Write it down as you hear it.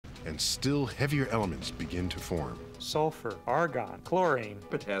and still heavier elements begin to form. Sulfur, argon, chlorine.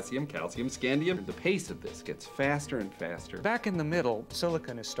 Potassium, calcium, scandium. The pace of this gets faster and faster. Back in the middle,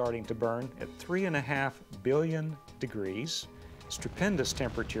 silicon is starting to burn at 3.5 billion degrees, stupendous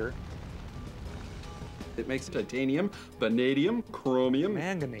temperature. It makes titanium, vanadium, chromium,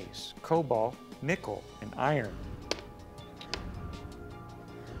 Manganese, cobalt, nickel, and iron.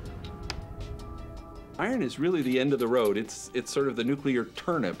 Iron is really the end of the road. It's sort of the nuclear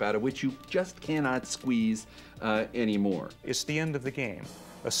turnip out of which you just cannot squeeze anymore. It's the end of the game.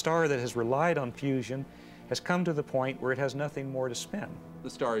 A star that has relied on fusion has come to the point where it has nothing more to spin. The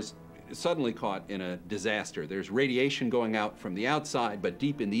star is suddenly caught in a disaster. There's radiation going out from the outside, but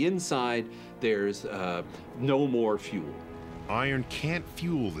deep in the inside, there's no more fuel. Iron can't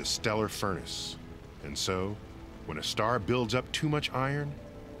fuel this stellar furnace. And so, when a star builds up too much iron,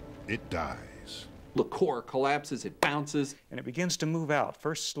 it dies. The core collapses, it bounces. And it begins to move out,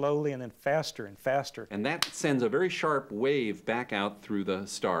 first slowly and then faster and faster. And that sends a very sharp wave back out through the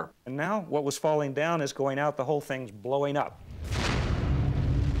star. And now what was falling down is going out, the whole thing's blowing up.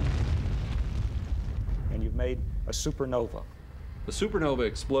 And you've made a supernova. The supernova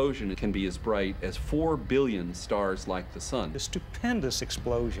explosion can be as bright as 4 billion stars like the sun. A stupendous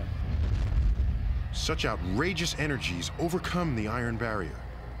explosion. Such outrageous energies overcome the iron barrier,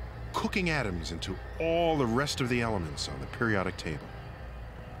 cooking atoms into all the rest of the elements on the periodic table.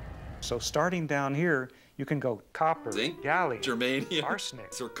 So starting down here, you can go copper, zinc, gallium, germanium,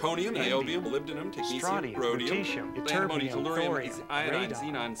 arsenic, zirconium, niobium, molybdenum, technetium, strontium, rhodium, lutetium, antimony, ytterbium, tellurium, thorium, iodine, radon,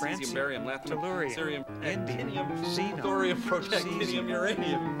 xenon, cesium, francium, barium, lanthanum, tellurium, cerium, indium, actinium, xenon, thorium, protactinium, cesium.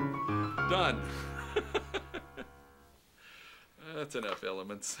 uranium. Done. That's enough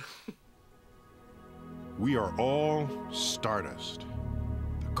elements. We are all stardust.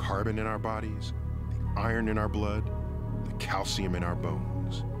 The carbon in our bodies, the iron in our blood, the calcium in our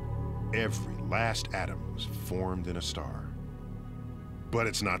bones. Every last atom was formed in a star. But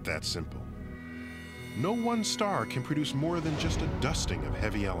it's not that simple. No one star can produce more than just a dusting of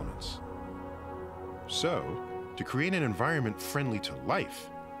heavy elements. So, to create an environment friendly to life,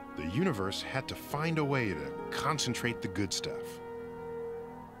 the universe had to find a way to concentrate the good stuff.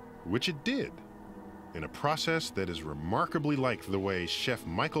 Which it did, in a process that is remarkably like the way Chef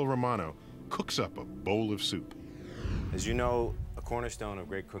Michael Romano cooks up a bowl of soup. As you know, a cornerstone of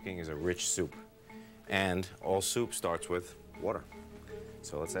great cooking is a rich soup. And all soup starts with water.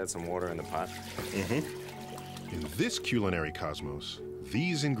 So let's add some water in the pot. In this culinary cosmos,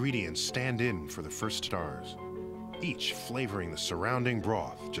 these ingredients stand in for the first stars, each flavoring the surrounding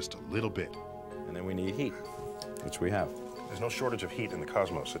broth just a little bit. And then we need heat, which we have. There's no shortage of heat in the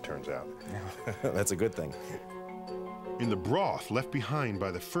cosmos, it turns out. That's a good thing. In the broth left behind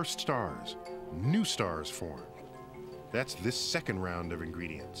by the first stars, new stars form. That's this second round of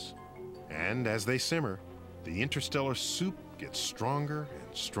ingredients. And as they simmer, the interstellar soup gets stronger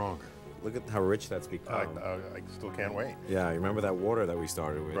and stronger. Look at how rich that's become. I still can't wait. Yeah, you remember that water that we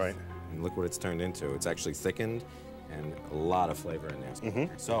started with? Right. And look what it's turned into. It's actually thickened and a lot of flavor in there.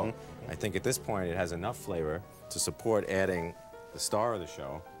 So I think at this point it has enough flavor to support adding the star of the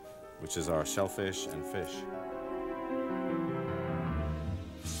show, which is our shellfish and fish.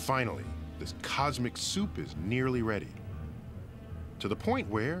 Finally, this cosmic soup is nearly ready. To the point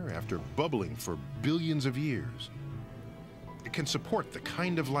where, after bubbling for billions of years, it can support the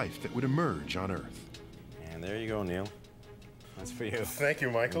kind of life that would emerge on Earth. And there you go, Neil. That's for you. Thank you,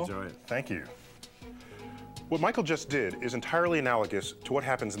 Michael. Enjoy it. Thank you. What Michael just did is entirely analogous to what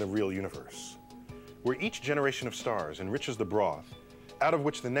happens in the real universe, where each generation of stars enriches the broth, out of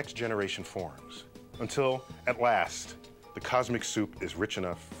which the next generation forms, until, at last, the cosmic soup is rich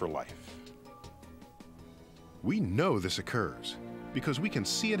enough for life. We know this occurs because we can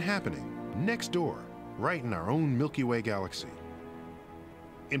see it happening next door, right in our own Milky Way galaxy.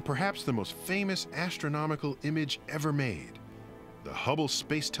 In perhaps the most famous astronomical image ever made, the Hubble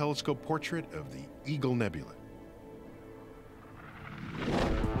Space Telescope portrait of the Eagle Nebula.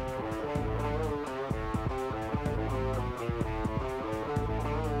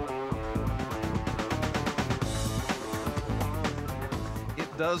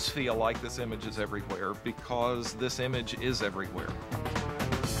 It does feel like this image is everywhere because this image is everywhere.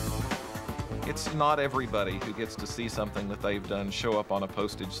 It's not everybody who gets to see something that they've done show up on a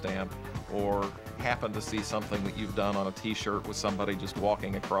postage stamp or happen to see something that you've done on a t-shirt with somebody just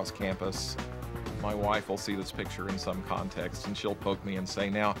walking across campus. My wife will see this picture in some context and she'll poke me and say,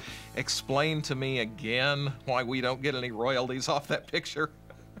 "Now, explain to me again why we don't get any royalties off that picture."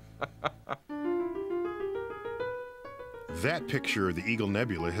 That picture of the Eagle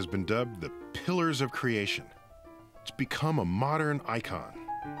Nebula has been dubbed the Pillars of Creation. It's become a modern icon,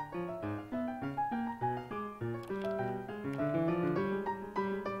 When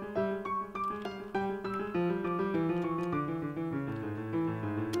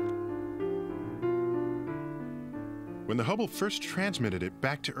the Hubble first transmitted it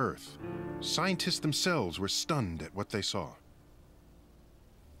back to Earth, scientists themselves were stunned at what they saw.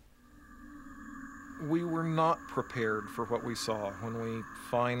 We were not prepared for what we saw when we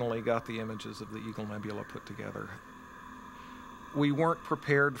finally got the images of the Eagle Nebula put together. We weren't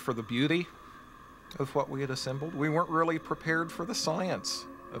prepared for the beauty of what we had assembled. We weren't really prepared for the science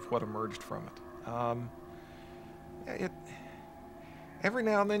of what emerged from it. Every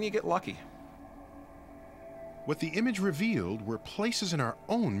now and then you get lucky. What the image revealed were places in our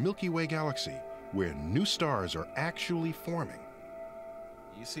own Milky Way galaxy where new stars are actually forming.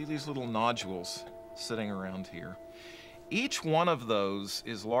 You see these little nodules sitting around here. Each one of those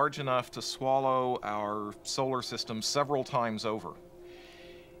is large enough to swallow our solar system several times over.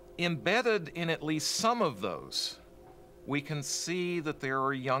 Embedded in at least some of those, we can see that there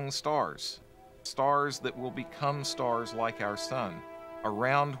are young stars, stars that will become stars like our sun,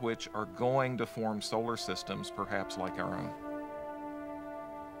 around which are going to form solar systems perhaps like our own.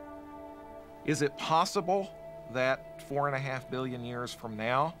 Is it possible that 4.5 billion years from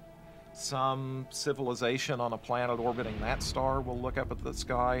now, some civilization on a planet orbiting that star will look up at the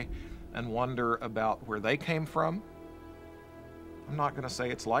sky and wonder about where they came from? I'm not going to say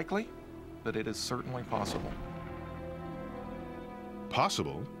it's likely, but it is certainly possible.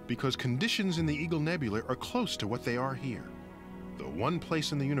 Possible because conditions in the Eagle Nebula are close to what they are here. The one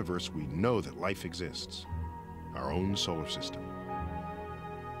place in the universe we know that life exists, our own solar system.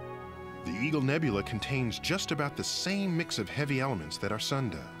 The Eagle Nebula contains just about the same mix of heavy elements that our sun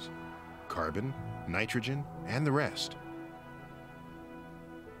does: carbon, nitrogen, and the rest.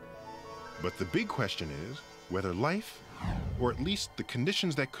 But the big question is whether life, or at least the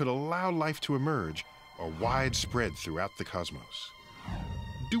conditions that could allow life to emerge, are widespread throughout the cosmos.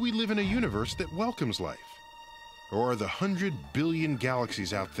 Do we live in a universe that welcomes life? Or are the 100 billion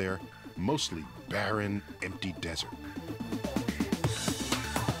galaxies out there mostly barren, empty desert?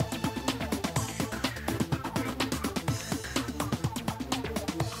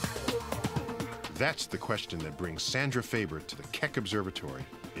 That's the question that brings Sandra Faber to the Keck Observatory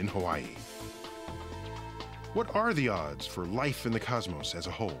in Hawaii. What are the odds for life in the cosmos as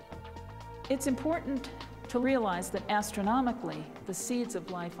a whole? It's important to realize that astronomically, the seeds of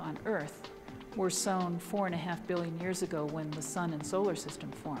life on Earth were sown 4.5 billion years ago when the sun and solar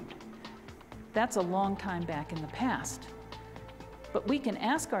system formed. That's a long time back in the past. But we can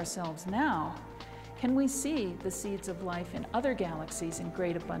ask ourselves now, can we see the seeds of life in other galaxies in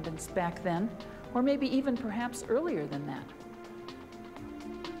great abundance back then, or maybe even perhaps earlier than that?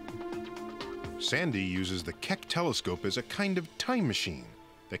 Sandy uses the Keck telescope as a kind of time machine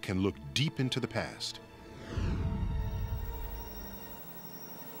that can look deep into the past.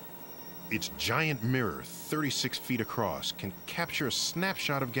 Its giant mirror, 36 feet across, can capture a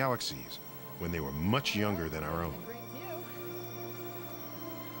snapshot of galaxies when they were much younger than our own.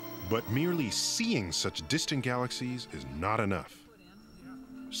 But merely seeing such distant galaxies is not enough.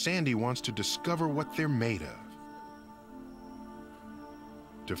 Sandy wants to discover what they're made of.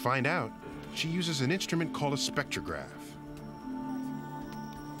 To find out, she uses an instrument called a spectrograph.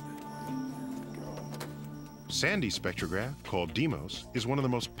 Sandy's spectrograph, called Deimos, is one of the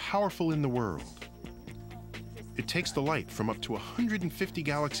most powerful in the world. It takes the light from up to 150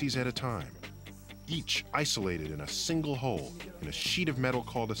 galaxies at a time, each isolated in a single hole in a sheet of metal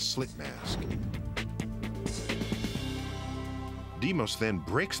called a slit mask. Deimos then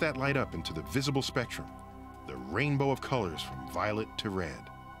breaks that light up into the visible spectrum, the rainbow of colors from violet to red.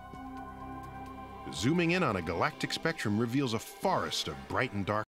 Zooming in on a galactic spectrum reveals a forest of bright and dark